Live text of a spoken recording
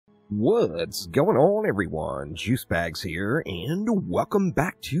What's going on, everyone? Juice Bags here, and welcome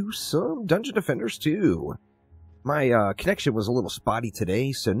back to some Dungeon Defenders 2. My connection was a little spotty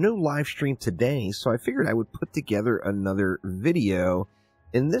today, so no live stream today, so I figured I would put together another video,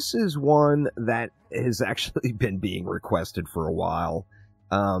 and this is one that has actually been being requested for a while.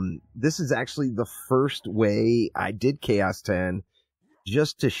 This is actually the first way I did Chaos 10,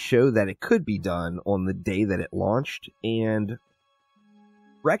 just to show that it could be done on the day that it launched, and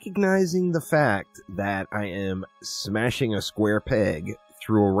recognizing the fact that I am smashing a square peg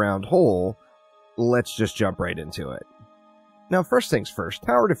through a round hole, let's just jump right into it. Now, first things first,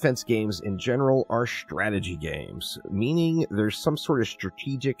 tower defense games in general are strategy games, meaning there's some sort of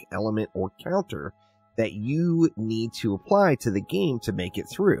strategic element or counter that you need to apply to the game to make it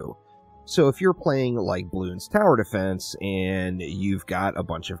through. So if you're playing like Bloons Tower Defense and you've got a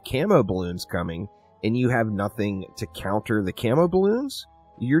bunch of camo balloons coming and you have nothing to counter the camo balloons,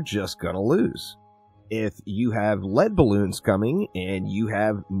 you're just gonna lose. If you have lead balloons coming and you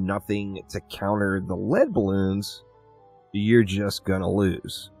have nothing to counter the lead balloons, you're just gonna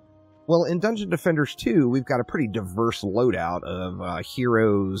lose. Well, in Dungeon Defenders 2, we've got a pretty diverse loadout of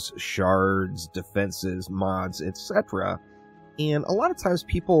heroes, shards, defenses, mods, etc. And a lot of times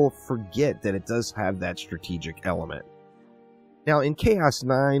people forget that it does have that strategic element. Now, in Chaos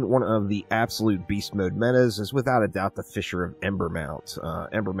 9, one of the absolute beast mode metas is without a doubt the Fissure of Embermount.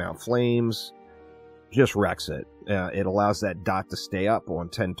 Embermount Flames just wrecks it. It allows that dot to stay up on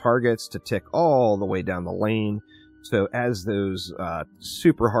 10 targets to tick all the way down the lane. So as those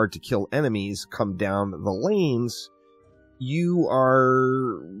super hard to kill enemies come down the lanes,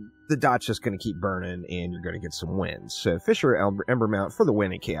 the dot's just going to keep burning and you're going to get some wins. So Fissure of Embermount for the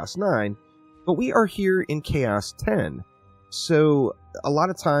win in Chaos 9, but we are here in Chaos 10. So a lot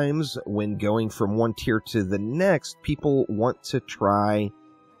of times when going from one tier to the next, people want to try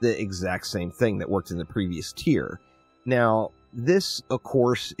the exact same thing that worked in the previous tier. Now, this, of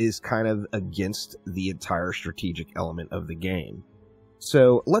course, is kind of against the entire strategic element of the game.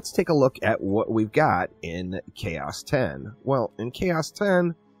 So let's take a look at what we've got in Chaos 10. Well, in Chaos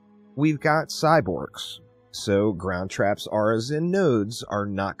 10, we've got cyborgs. So ground traps, auras, and nodes are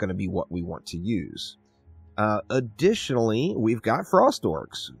not going to be what we want to use. Additionally, we've got frost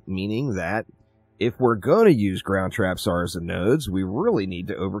orcs, meaning that if we're going to use ground traps, auras, and nodes, we really need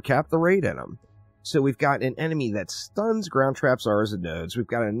to overcap the rate in them. So we've got an enemy that stuns ground traps, auras, and nodes. We've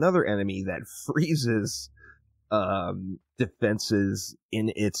got another enemy that freezes defenses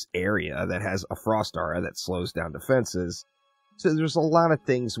in its area that has a frost aura that slows down defenses. So there's a lot of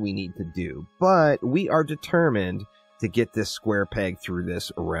things we need to do, but we are determined to get this square peg through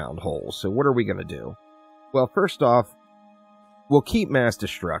this round hole. So what are we going to do? Well, first off, we'll keep mass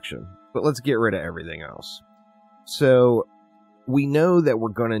destruction, but let's get rid of everything else. So we know that we're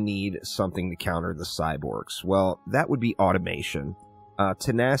going to need something to counter the cyborgs. Well, that would be automation.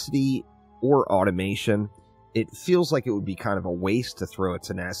 Tenacity or automation. It feels like it would be kind of a waste to throw a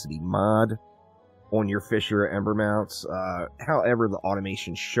tenacity mod on your Fissure of Embermounts. However, the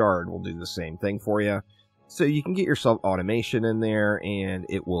automation shard will do the same thing for you. So you can get yourself automation in there and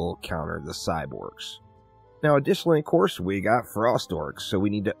it will counter the cyborgs. Now, additionally, of course, we got frost orcs, so we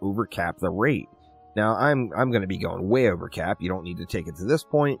need to overcap the rate. Now, I'm going to be going way overcap. You don't need to take it to this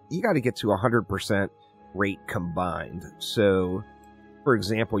point. You got to get to 100% rate combined. So, for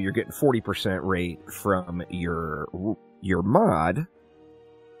example, you're getting 40% rate from your mod.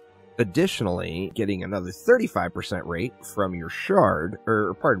 Additionally, getting another 35% rate from your shard,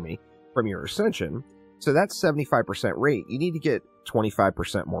 or pardon me, from your ascension. So that's 75% rate. You need to get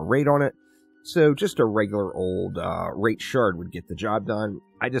 25% more rate on it. So just a regular old rate shard would get the job done.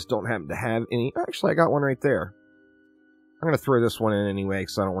 I just don't happen to have any. Actually, I got one right there. I'm going to throw this one in anyway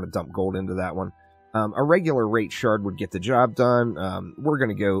because I don't want to dump gold into that one. A regular rate shard would get the job done. We're going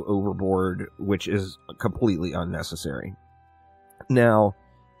to go overboard, which is completely unnecessary. Now,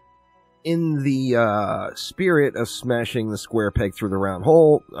 in the spirit of smashing the square peg through the round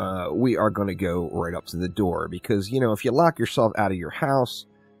hole, we are going to go right up to the door. Because, you know, if you lock yourself out of your house,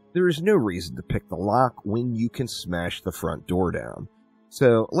 there is no reason to pick the lock when you can smash the front door down.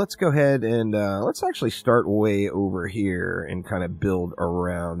 So let's go ahead and let's actually start way over here and kind of build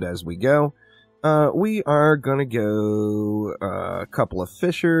around as we go. We are going to go a couple of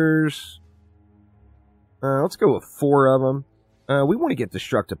fissures. Let's go with 4 of them. We want to get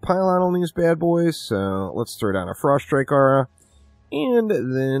destructive pylon on these bad boys, so let's throw down a frost strike aura. And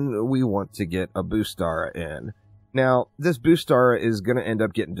then we want to get a boost aura in. Now, this boost aura is going to end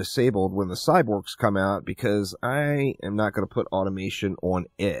up getting disabled when the cyborgs come out because I am not going to put automation on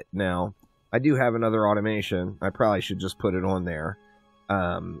it. Now, I do have another automation. I probably should just put it on there.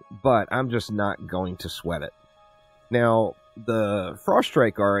 but I'm just not going to sweat it. Now, the Frost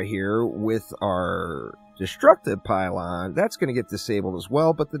Strike Aura here with our Destructive Pylon, that's going to get disabled as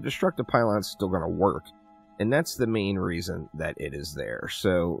well, but the Destructive Pylon's still going to work. And that's the main reason that it is there.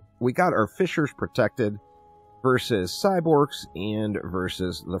 So we got our Fissures protected versus Cyborgs and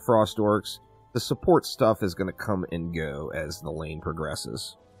versus the Frost Orcs. The support stuff is going to come and go as the lane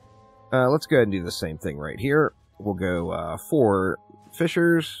progresses. Let's go ahead and do the same thing right here. We'll go 4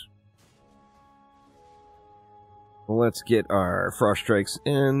 Fissures. Let's get our Frost Strikes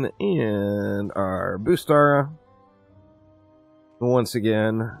in and our Boost Aura. Once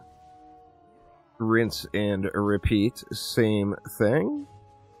again, rinse and repeat. Same thing.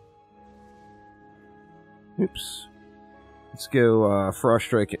 Oops. Let's go Frost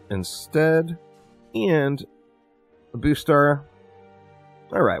Strike instead. And a Boost Aura.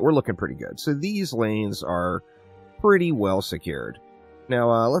 Alright, we're looking pretty good. So these lanes are pretty well secured.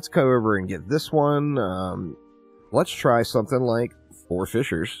 Now, let's go over and get this one. Let's try something like 4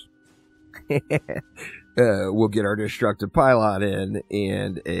 Fissures. We'll get our Destructive Pylon in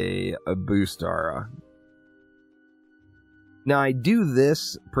and a Boost Aura. Now, I do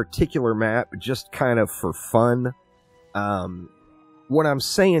this particular map just kind of for fun. What I'm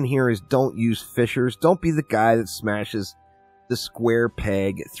saying here is don't use Fissures. Don't be the guy that smashes the square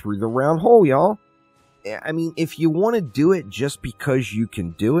peg through the round hole, y'all. I mean, if you want to do it just because you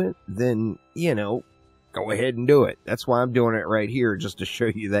can do it, then, you know, go ahead and do it. That's why I'm doing it right here, just to show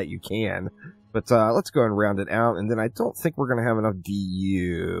you that you can. But let's go and round it out, and then I don't think we're going to have enough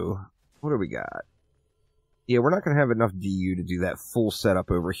DU. What do we got? Yeah, we're not going to have enough DU to do that full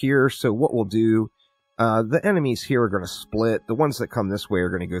setup over here, so what we'll do, the enemies here are going to split. The ones that come this way are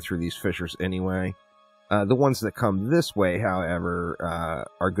going to go through these fissures anyway. The ones that come this way, however,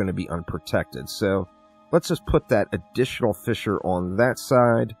 are going to be unprotected. So let's just put that additional fissure on that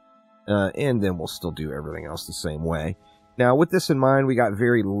side, and then we'll still do everything else the same way. Now, with this in mind, we got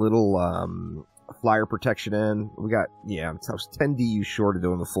very little flyer protection in. We got, yeah, I was 10 DU short of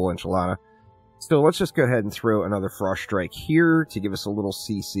doing the full enchilada. So let's just go ahead and throw another Frost Strike here to give us a little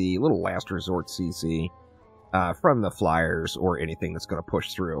CC, a little last resort CC from the flyers or anything that's going to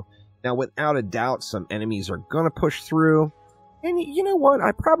push through. Now, without a doubt, some enemies are going to push through. And you know what?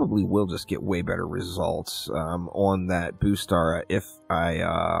 I probably will just get way better results on that Boost Aura if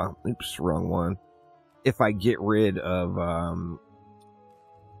I, oops, wrong one. If I get rid of a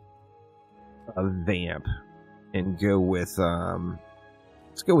Vamp and go with,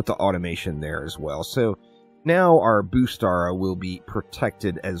 let's go with the automation there as well. So now our Boost Aura will be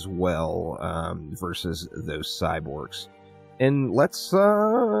protected as well versus those cyborgs. And let's,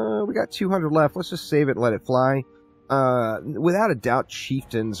 we got 200 left. Let's just save it and let it fly. Without a doubt,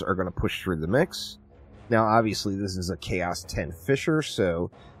 chieftains are going to push through the mix. Now, obviously, this is a Chaos 10 Fissure,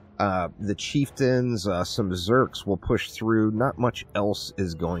 so the chieftains, some Zerks will push through. Not much else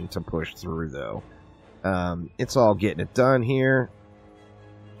is going to push through, though. It's all getting it done here.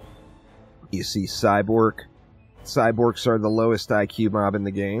 You see Cyborg. Cyborgs are the lowest IQ mob in the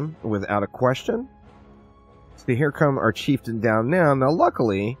game, without a question. So here come our chieftain down now. Now,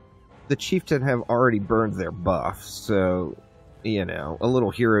 luckily, the chieftain have already burned their buff, so, you know, a little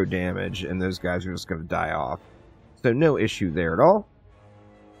hero damage, and those guys are just going to die off. So no issue there at all.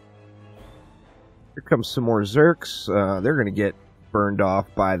 Here comes some more Zerks. They're going to get burned off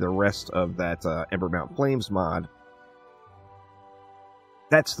by the rest of that Embermount Flames mod.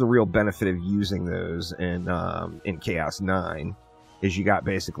 That's the real benefit of using those in Chaos 9, is you got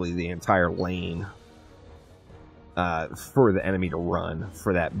basically the entire lane for the enemy to run,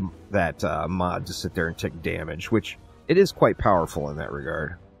 for that mod to sit there and take damage, which it is quite powerful in that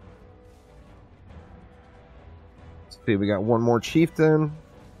regard. Let's see, we got one more chieftain.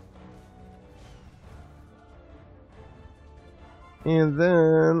 And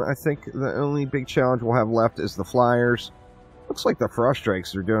then I think the only big challenge we'll have left is the flyers. Looks like the Frost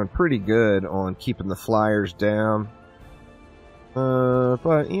Strikes are doing pretty good on keeping the flyers down.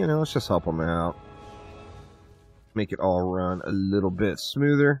 But, you know, let's just help them out. Make it all run a little bit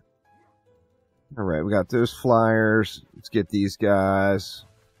smoother. Alright, we got those flyers. Let's get these guys.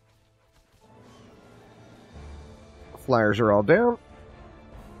 Flyers are all down.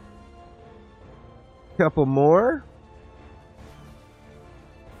 Couple more.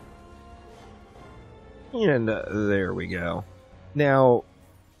 And there we go. Now,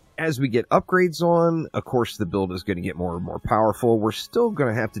 as we get upgrades on, of course the build is going to get more and more powerful. We're still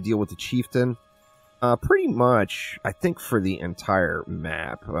going to have to deal with the chieftain. Pretty much, I think, for the entire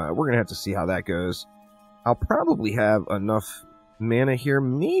map. We're going to have to see how that goes. I'll probably have enough mana here,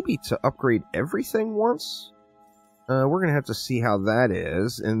 maybe to upgrade everything once. We're going to have to see how that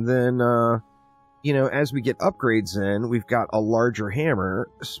is. And then, you know, as we get upgrades in, we've got a larger hammer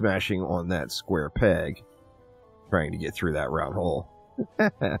smashing on that square peg, trying to get through that round hole.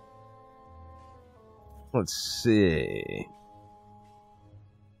 Let's see.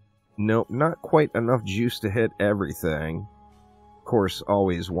 Nope, not quite enough juice to hit everything. Of course,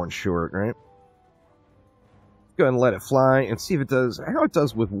 always one short, right? Go ahead and let it fly and see if it does, how it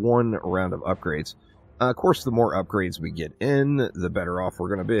does with one round of upgrades. Of course, the more upgrades we get in, the better off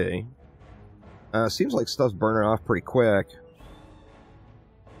we're going to be. Seems like stuff's burning off pretty quick.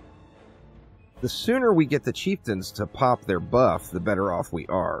 The sooner we get the chieftains to pop their buff, the better off we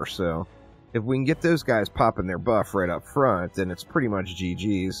are. So, if we can get those guys popping their buff right up front, then it's pretty much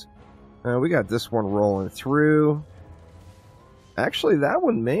GG's. We got this one rolling through. Actually, that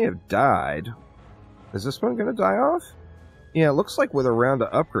one may have died. Is this one going to die off? Yeah, it looks like with a round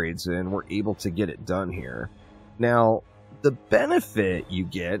of upgrades in, we're able to get it done here. Now, the benefit you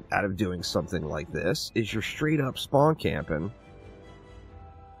get out of doing something like this is you're straight up spawn camping.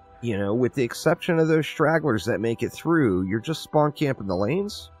 You know, with the exception of those stragglers that make it through, you're just spawn camping the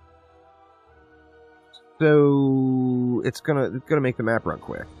lanes. So, it's gonna make the map run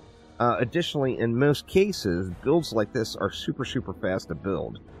quick. Additionally, in most cases, builds like this are super fast to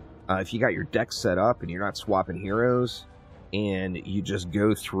build. If you got your deck set up and you're not swapping heroes, and you just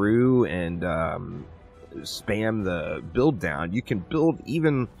go through and spam the build down, you can build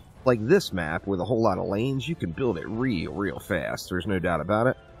even like this map with a whole lot of lanes. You can build it real fast. There's no doubt about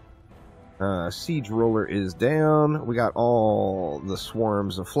it. Siege roller is down. We got all the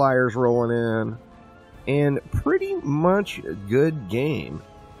swarms of flyers rolling in, and pretty much a good game.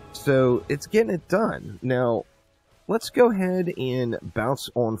 So it's getting it done. Now, let's go ahead and bounce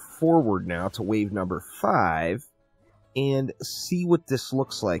on forward now to wave number 5 and see what this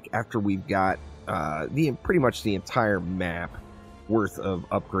looks like after we've got pretty much the entire map worth of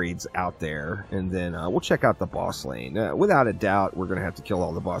upgrades out there. And then we'll check out the boss lane. Without a doubt, we're going to have to kill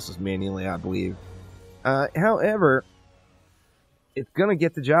all the bosses manually, I believe. However, it's going to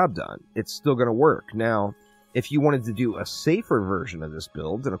get the job done. It's still going to work. Now, if you wanted to do a safer version of this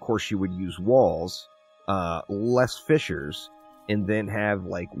build, then of course you would use walls, less fissures, and then have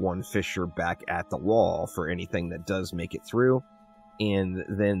like one fissure back at the wall for anything that does make it through. And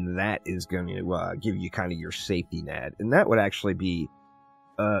then that is going to give you kind of your safety net. And that would actually be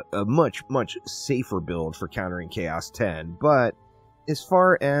a much safer build for countering Chaos 10. But as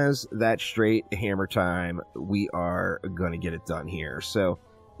far as that straight hammer time, we are going to get it done here. So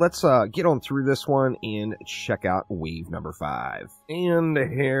let's get on through this one and check out wave number 5. And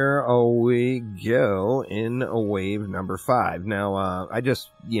here we go in wave number 5. Now, I just,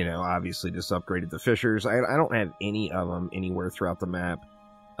 you know, obviously just upgraded the fissures. I don't have any of them anywhere throughout the map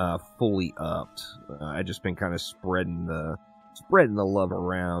fully upped. I just been kind of spreading the love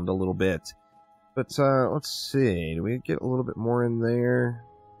around a little bit. But let's see. Do we get a little bit more in there?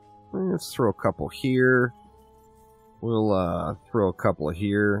 Let's throw a couple here. We'll throw a couple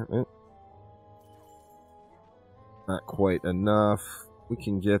here. Not quite enough. We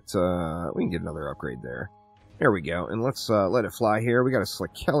can get another upgrade there. There we go. And let's let it fly here. We got a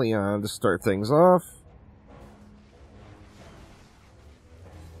Slikelion to start things off.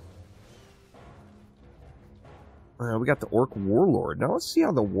 We got the Orc Warlord. Now let's see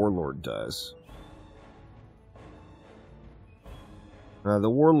how the Warlord does. The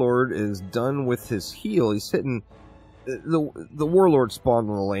Warlord is done with his heal. He's hitting... The Warlord spawned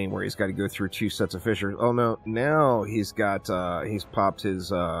on the lane where he's got to go through 2 sets of fissures. Oh no, now he's got, he's popped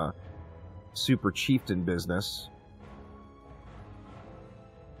his, Super Chieftain business.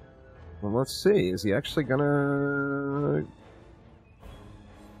 Well, let's see, is he actually gonna...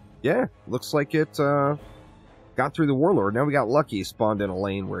 Yeah, looks like it, got through the Warlord. Now we got lucky, he spawned in a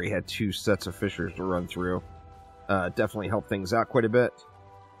lane where he had 2 sets of fissures to run through. Definitely helped things out quite a bit.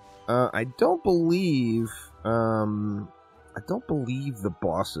 I don't believe the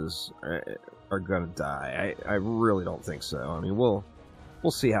bosses are gonna die. I really don't think so. I mean, we'll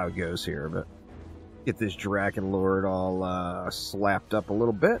see how it goes here, but get this Dragon Lord all slapped up a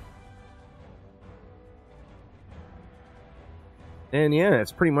little bit. And yeah,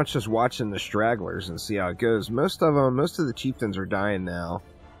 it's pretty much just watching the stragglers and see how it goes. Most of the chieftains are dying now,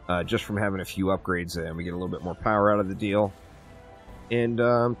 just from having a few upgrades in. We get a little bit more power out of the deal. And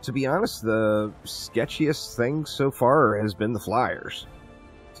to be honest, the sketchiest thing so far has been the flyers.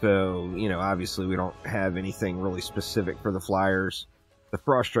 So, you know, obviously we don't have anything really specific for the flyers. The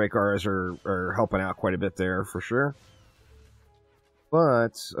Frost Strike R's are helping out quite a bit there, for sure.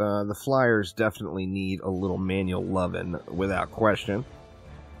 But the flyers definitely need a little manual loving, without question.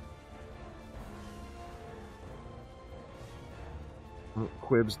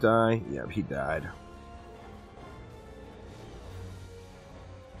 Quibs die? Yep, he died.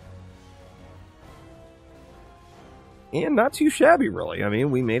 And not too shabby, really. I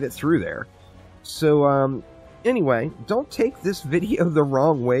mean, we made it through there. So, anyway, don't take this video the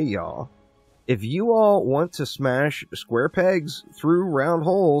wrong way, y'all. If you all want to smash square pegs through round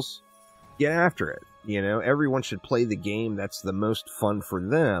holes, get after it. You know, everyone should play the game that's the most fun for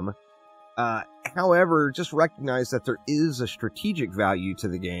them. However, just recognize that there is a strategic value to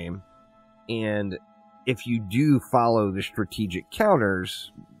the game. And if you do follow the strategic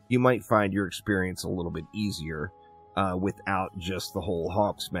counters, you might find your experience a little bit easier. Without just the whole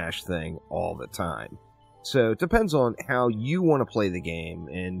hawk smash thing all the time. So it depends on how you want to play the game,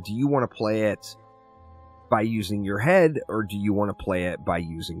 and do you want to play it by using your head, or do you want to play it by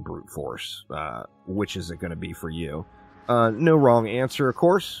using brute force? Which is it going to be for you? No wrong answer, of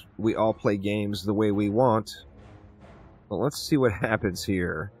course. We all play games the way we want. But let's see what happens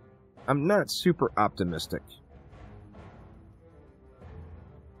here. I'm not super optimistic.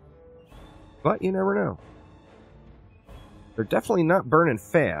 But you never know. They're definitely not burning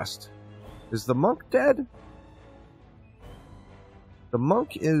fast. Is the monk dead? The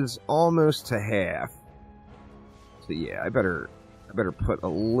monk is almost to half. So yeah, I better put a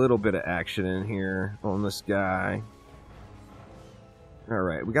little bit of action in here on this guy.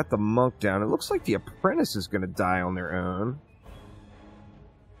 Alright, we got the monk down. It looks like the apprentice is going to die on their own.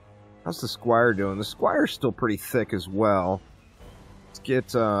 How's the squire doing? The squire's still pretty thick as well. Let's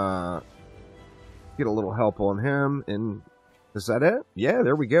get a little help on him, and is that it? Yeah,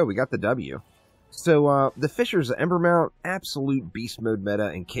 there we go. We got the W. So, the Fissures of Embermount, absolute beast mode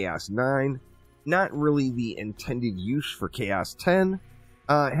meta in Chaos 9. Not really the intended use for Chaos 10.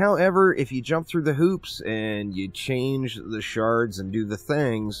 However, if you jump through the hoops and you change the shards and do the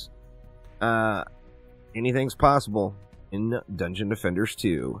things, anything's possible in Dungeon Defenders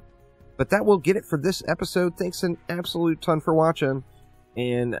 2. But that will get it for this episode. Thanks an absolute ton for watching.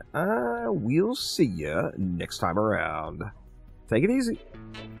 And we'll see ya next time around. Take it easy.